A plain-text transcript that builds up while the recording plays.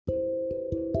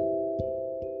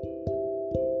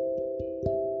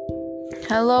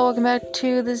Hello, welcome back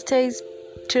to today's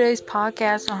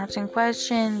podcast on Hearts and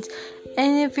Questions.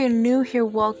 And if you're new here,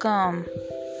 welcome.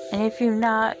 And if you've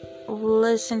not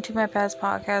listened to my past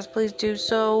podcast, please do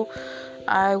so.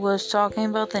 I was talking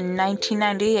about the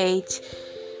 1998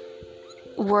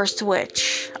 Worst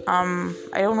Witch. I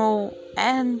don't know,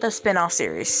 and the spin-off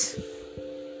series.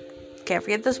 Can't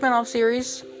forget the spin-off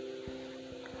series.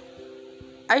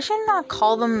 I should not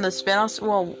call them the spin-offs.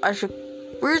 Well, I should.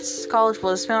 Roots College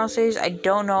was a spin-off series. I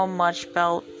don't know much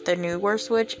about the new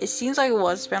Worst Witch. It seems like it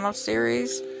was a spin-off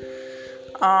series.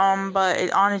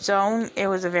 But on its own, it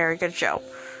was a very good show.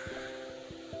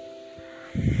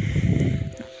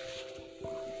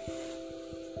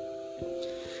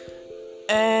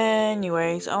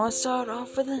 Anyways, I want to start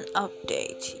off with an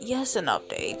update. Yes, an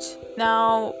update.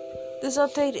 Now, this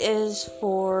update is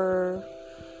for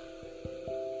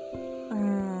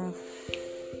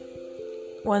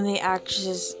when the actress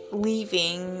is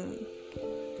leaving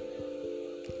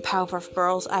Powerpuff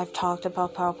Girls. I've talked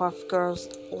about Powerpuff Girls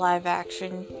live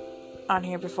action on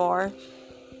here before.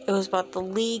 It was about the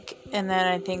leak, and then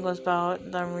I think it was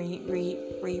about them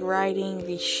rewriting,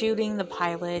 reshooting the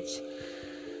pilot.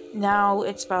 Now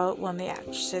it's about when the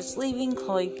actress is leaving,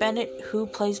 Chloe Bennet, who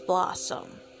plays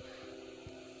Blossom.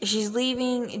 She's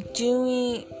leaving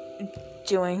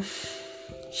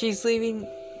she's leaving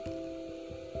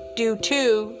due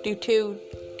to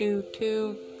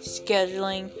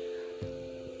scheduling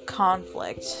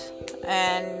conflict,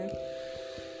 and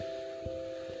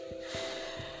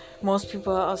most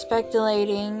people are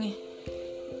speculating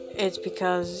it's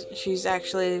because she's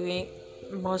actually leaving.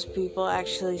 Most people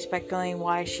actually speculating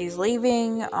why she's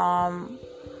leaving. Some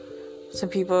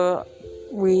people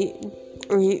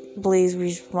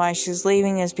believe why she's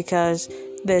leaving is because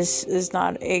this is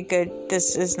not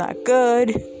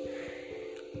good.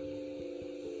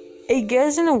 I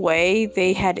guess in a way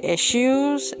they had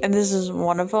issues, and this is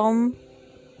one of them.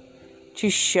 To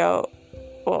show,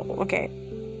 well, okay.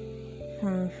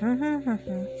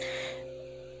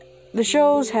 The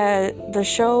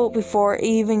show before it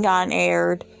even got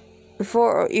aired,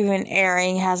 before even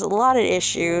airing, has a lot of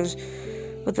issues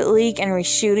with the leak and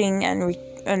reshooting and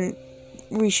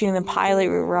reshooting the pilot,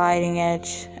 rewriting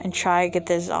it, and try to get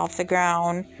this off the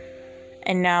ground.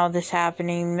 And now this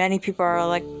happening, many people are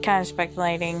like kind of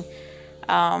speculating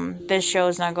this show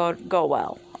is not going to go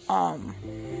well.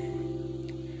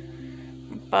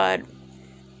 But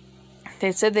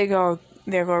they said they're going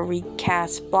to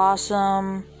recast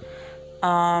Blossom.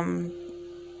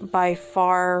 By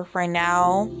far right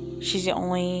now, she's the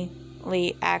only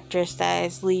actress that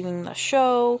is leaving the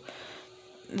show.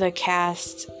 The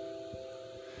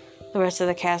rest of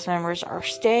the cast members are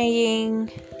staying.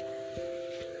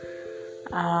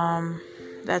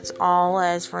 That's all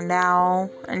as for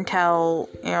now, until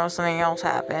something else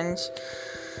happens.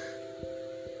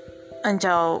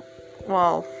 Until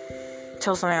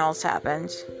something else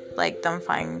happens, like them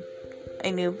find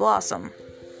a new Blossom.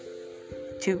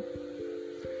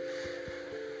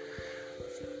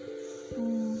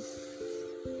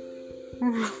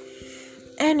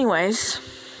 Anyways,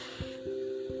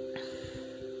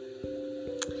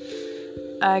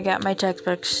 I got my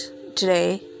textbooks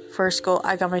today for school.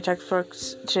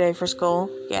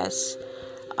 Yes.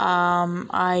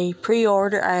 I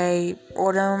ordered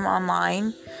them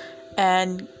online,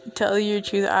 and tell you the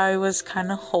truth, I was kind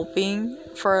of hoping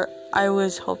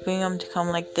them to come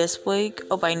like this week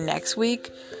or by next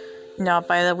week, not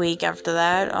by the week after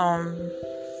that.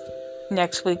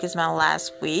 Next week is my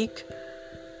last week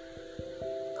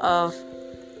of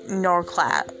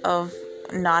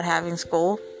not having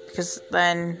school, because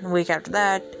then the week after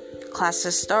that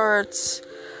classes starts.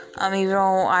 Even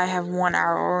though I have 1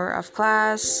 hour of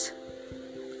class,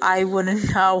 I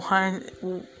wouldn't not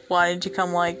wanted to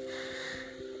come like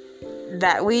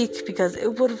that week, because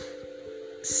it would have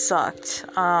sucked.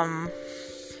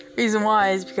 Reason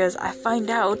why is because I find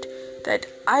out that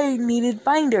I needed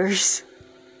binders.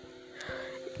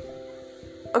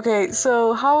 Okay,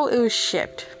 so how it was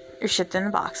shipped. It was shipped in a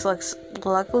box.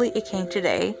 Luckily it came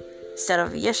today instead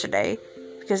of yesterday,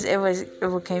 because it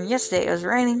came yesterday. It was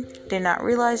raining. Did not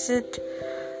realize it.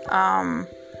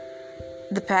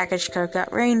 The package could have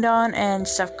got rained on and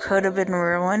stuff could have been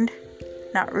ruined.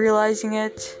 Not realizing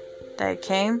it that it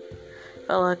came.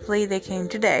 But luckily they came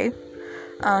today.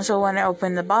 So when I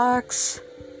opened the box,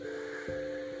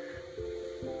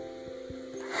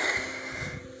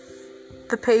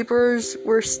 the papers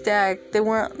were stacked. They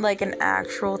weren't like an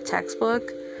actual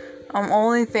textbook.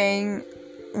 Only thing,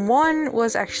 one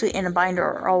was actually in a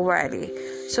binder already.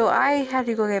 So I had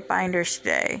to go get binders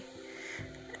today.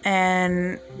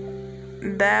 And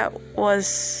that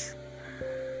was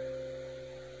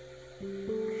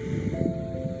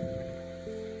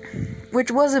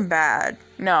which wasn't bad.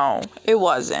 No, it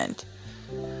wasn't.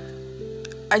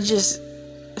 I just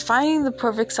finding the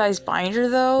perfect size binder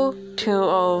though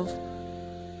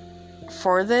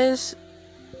for this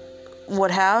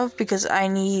would have, because I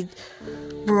need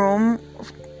room.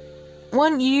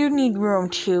 One, you need room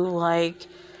to like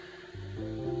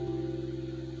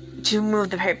to move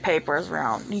the papers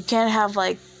around. You can't have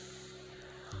like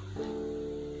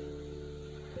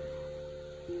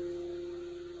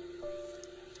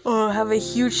have a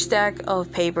huge stack of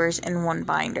papers in one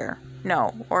binder.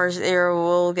 No, or it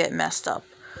will get messed up.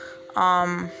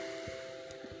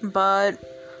 But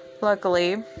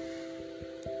luckily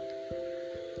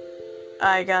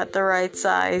I got the right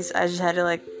size. I just had to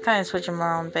like kind of switch them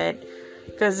around a bit,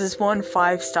 because this one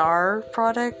 5-star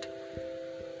product,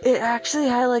 it actually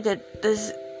had like it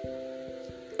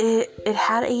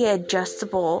had a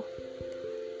adjustable,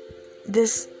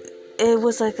 it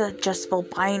was like an adjustable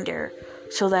binder,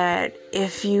 so that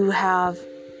if you have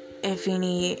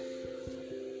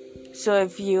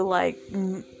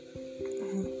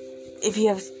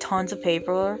tons of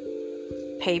paper,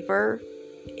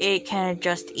 it can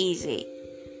adjust easy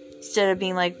instead of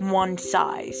being like one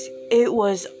size. It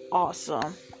was awesome.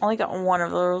 I only got one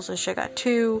of those. I should have got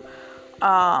 2.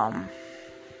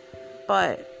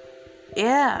 But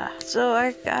yeah, so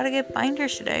I gotta get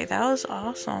binders today. That was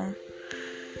awesome.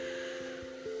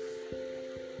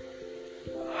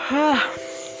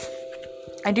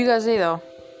 I do gotta say though,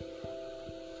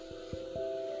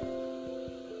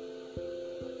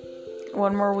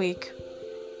 one more week,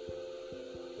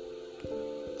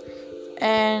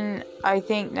 and I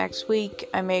think next week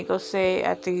I may go stay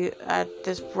at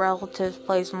this relative's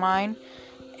place of mine,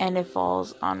 and it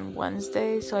falls on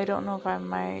Wednesday, so I don't know if I'm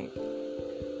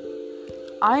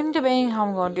debating how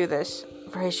I'm going to do this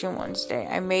for History Wednesday.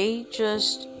 I may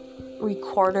just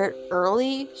record it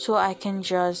early so I can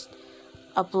just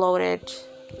upload it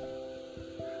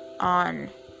on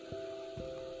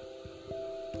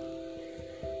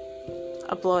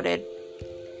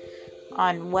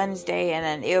Wednesday, and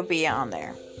then it'll be on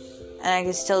there, and I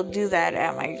can still do that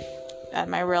at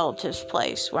my relative's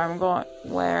place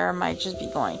where I might just be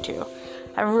going to.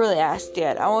 I haven't really asked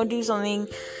yet. I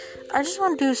just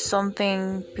want to do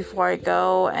something before I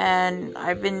go, and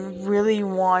I've been really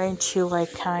wanting to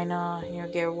like kind of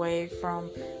get away from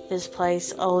this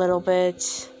place a little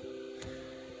bit.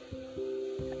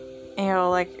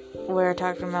 Like we were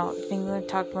talking about, I think we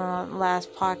talked about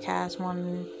last podcast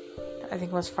one, I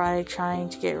think it was Friday,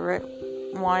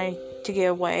 wanting to get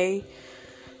away,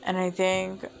 and I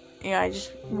think I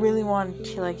just really want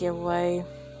to like get away,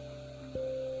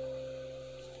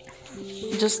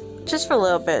 just for a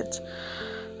little bit,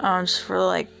 just for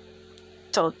like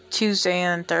till Tuesday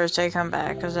and Thursday come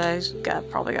back, because I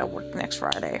probably got work next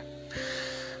Friday.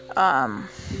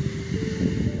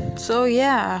 So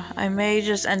yeah, I may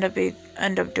just end up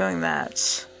doing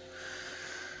that,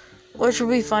 which will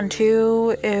be fun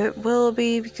too. It will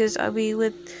be, because I'll be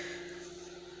with.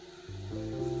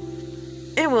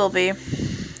 It will be.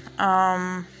 But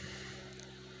I'm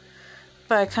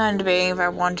kind of debating if I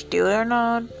want to do it or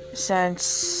not,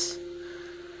 since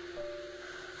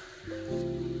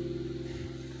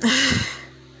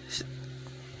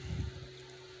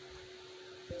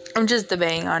I'm just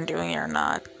debating on doing it or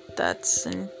not. That's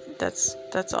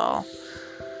all.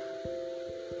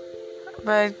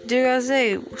 But I do gotta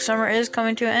say, summer is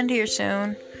coming to an end here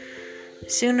soon.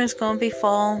 Soon it's gonna be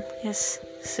fall. Yes,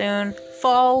 soon.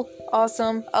 Fall,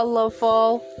 awesome. I love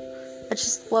fall. I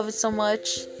just love it so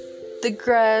much. The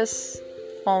grass,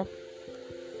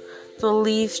 the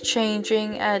leaves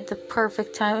changing at the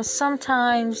perfect time.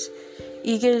 Sometimes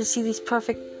you get to see these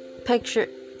perfect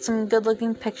some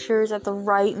good-looking pictures at the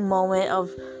right moment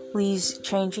of leaves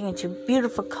changing into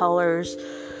beautiful colors.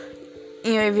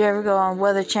 If you ever go on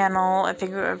Weather Channel, I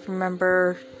think I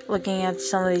remember looking at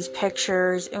some of these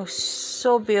pictures. It was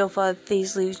so beautiful,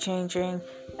 these leaves changing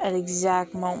at the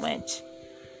exact moment.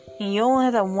 And you only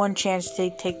have that one chance to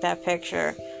take that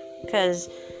picture, because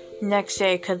next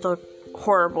day it could look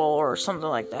horrible or something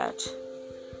like that.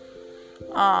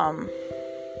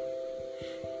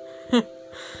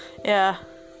 Yeah.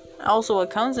 Also, what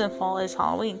comes in fall is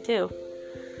Halloween too.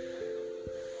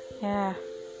 Yeah.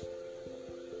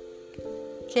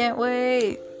 Can't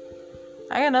wait.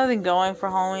 I got nothing going for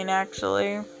Halloween,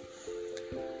 actually.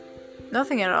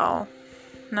 Nothing at all.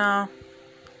 No.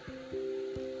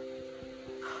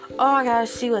 Oh, I gotta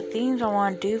see what themes I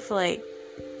want to do for the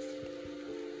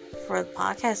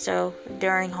podcast, though,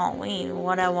 during Halloween.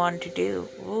 What I wanted to do.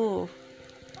 Ooh.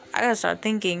 I gotta start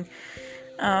thinking,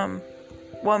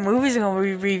 what movies I'm gonna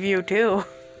review, too.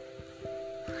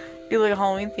 do like a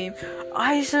Halloween theme.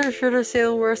 I should have said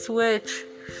the worst witch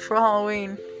for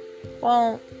Halloween.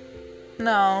 Well,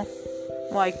 no.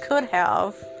 Well, I could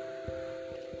have.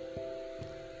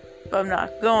 But I'm not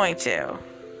going to.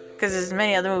 Because there's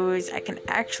many other movies I can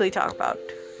actually talk about.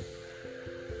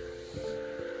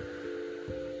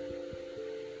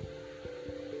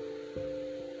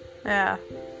 Yeah.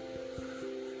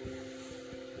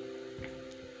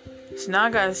 So now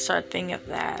I gotta start thinking of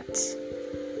that.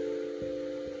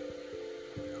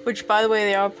 Which, by the way,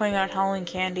 they are putting out Halloween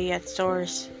candy at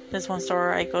stores. This one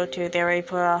store I go to, they already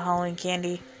put out Halloween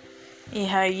candy.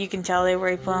 Yeah, you can tell they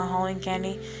already put out Halloween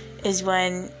candy is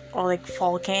when, or like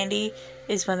fall candy,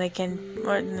 is when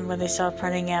they start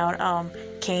printing out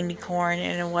candy corn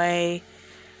in a way.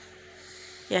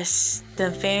 Yes,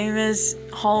 the famous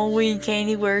Halloween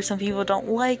candy where some people don't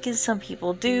like it, some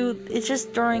people do. It's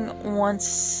just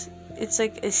it's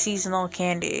like a seasonal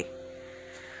candy.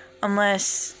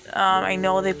 Unless, I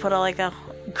know they put out like a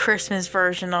Christmas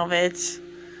version of it.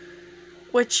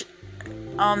 Which,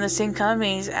 the same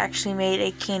companies actually made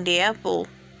a candy apple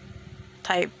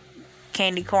type,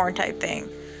 candy corn type thing.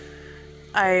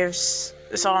 I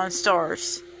saw in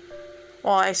stores.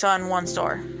 Well, I saw in one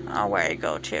store where I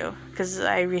go to. Because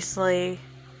I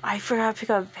forgot to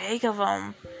pick up a bag of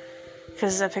them.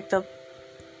 Because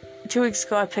 2 weeks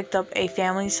ago, I picked up a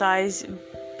family size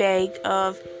bag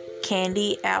of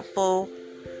candy apple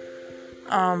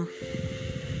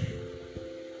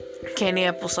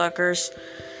suckers.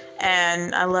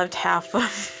 And I left half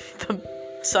of the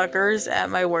suckers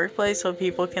at my workplace so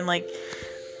people can, like,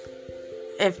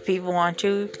 if people want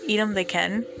to eat them, they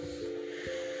can.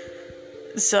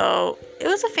 So it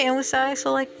was a family size,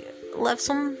 so like left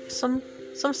some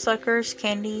suckers,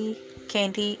 candy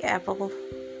apple,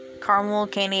 caramel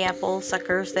candy apple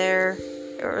suckers there.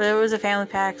 There was a family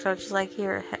pack, so I was just like,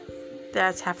 here,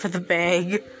 that's half of the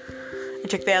bag. I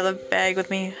took the other bag with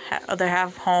me, other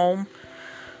half home.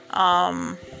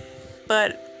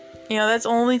 But that's the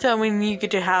only time when you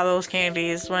get to have those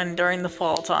candies, when during the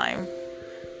fall time.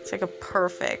 It's like a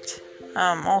perfect.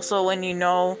 Also when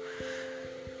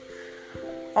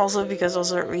also because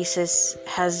also Reese's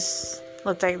has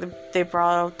looked like they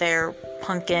brought out their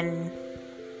pumpkin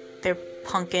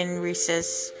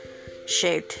Reese's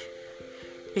shaped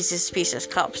Reese's Pieces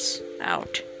cups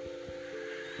out.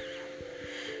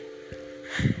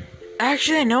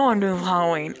 Actually, I know I'm doing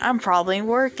Halloween. I'm probably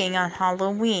working on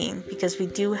Halloween because we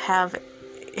do have.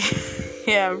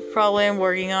 Yeah, probably I'm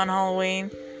working on Halloween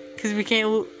because we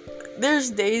can't. There's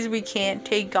days we can't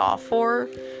take off for.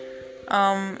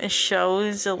 It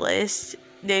shows a list.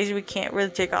 Days we can't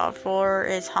really take off for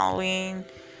is Halloween,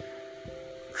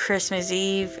 Christmas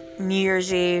Eve, New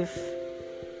Year's Eve,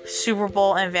 Super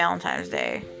Bowl, and Valentine's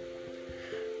Day.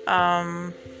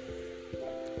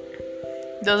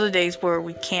 Those are days where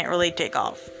we can't really take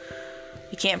off.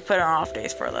 You can't put on off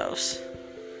days for those.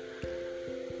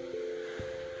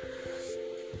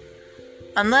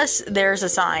 Unless there's a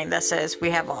sign that says we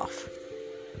have off.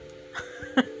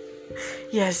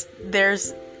 Yes,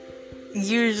 there's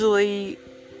usually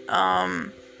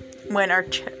when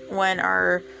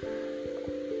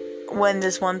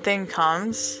this one thing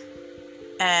comes,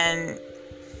 and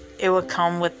it will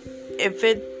come with if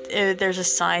there's a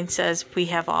sign that says we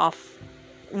have off.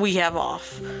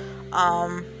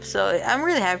 So I'm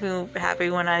really happy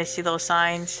when I see those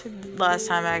signs. Last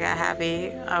time I got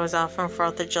happy, I was off from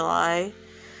 4th of July,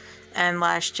 and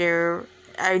last year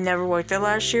I never worked there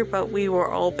last year, but we were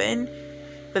open.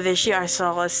 But this year I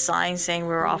saw a sign saying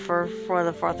we were off for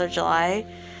the 4th of July.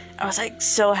 I was like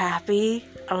so happy.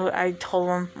 I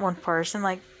told one person,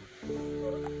 like,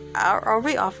 are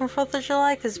we off from 4th of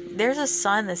July? Because there's a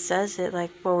sign that says it,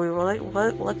 like, where we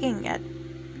were looking at.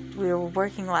 We were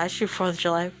working last year 4th of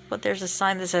July, but there's a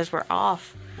sign that says we're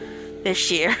off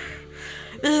this year.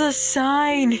 There's a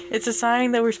sign. It's a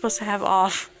sign that we're supposed to have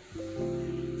off.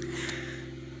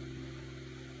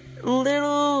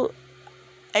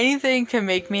 Anything can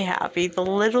make me happy. The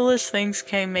littlest things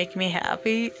can make me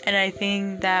happy, and I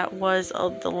think that was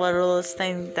the littlest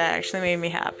thing that actually made me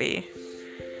happy.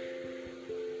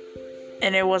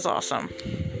 And it was awesome.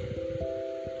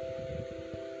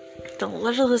 The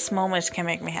littlest moments can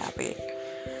make me happy.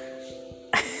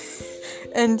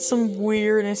 And some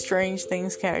weird and strange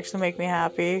things can actually make me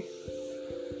happy.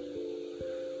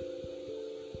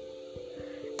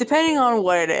 Depending on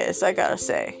what it is, I gotta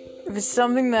say. If it's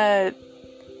something that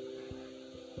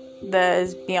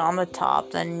is beyond the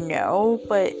top, then no.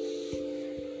 But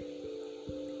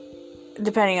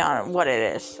depending on what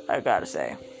it is, I gotta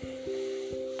say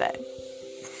that.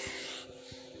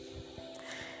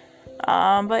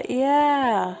 But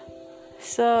yeah.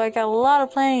 So I got a lot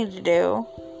of planning to do.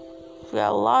 We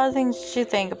got a lot of things to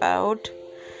think about.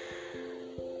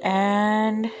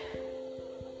 And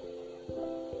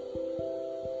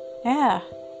yeah.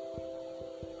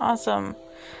 Awesome.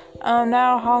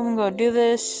 Now how I'm gonna do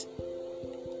this,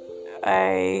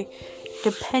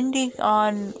 depending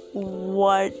on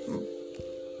what,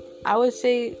 I would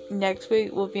say next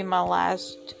week will be my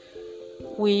last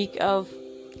week of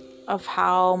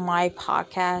how my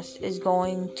podcast is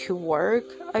going to work.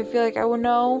 I feel like I would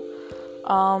know.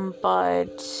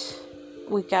 But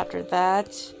week after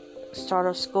that, start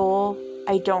of school,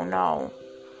 I don't know.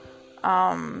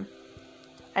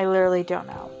 I literally don't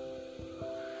know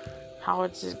how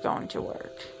it's going to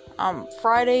work.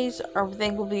 Fridays, I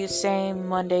think will be the same.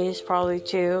 Mondays probably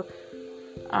too.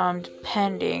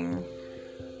 Depending.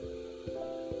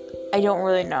 I don't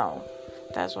really know.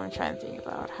 That's what I'm trying to think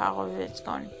about. How it's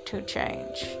going to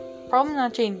change. Probably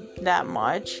not change that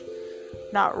much.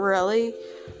 Not really.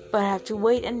 But I have to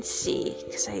wait and see.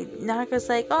 Because I'm not going to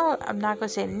say, I'm not going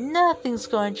to say nothing's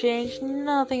going to change.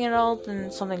 Nothing at all.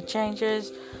 Then something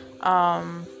changes.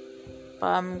 But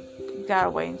I'm gotta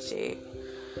wait and see.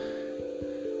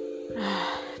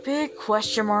 Big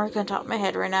question mark on top of my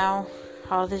head right now.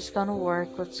 How this is gonna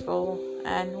work with school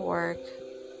and work.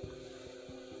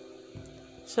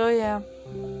 So yeah.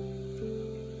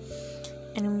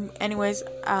 Anyways,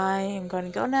 I am gonna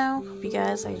go now. Hope you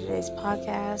guys like today's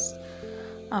podcast.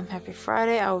 Happy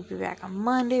Friday. I will be back on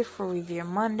Monday for Review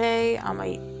Monday.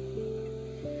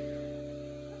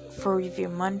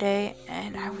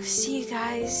 And I will see you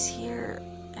guys here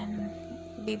and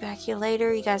be back here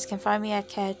later. You guys can find me at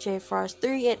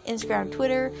CatJFrost3 at Instagram,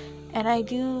 Twitter, and I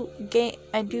do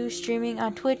streaming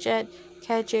on Twitch at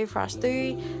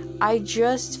CatJFrost3. I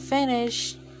just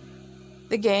finished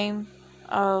the game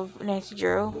of Nancy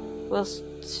Drew. We'll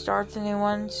start the new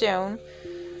one soon,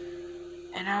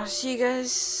 and I'll see you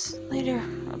guys later.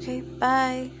 Okay,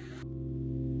 bye.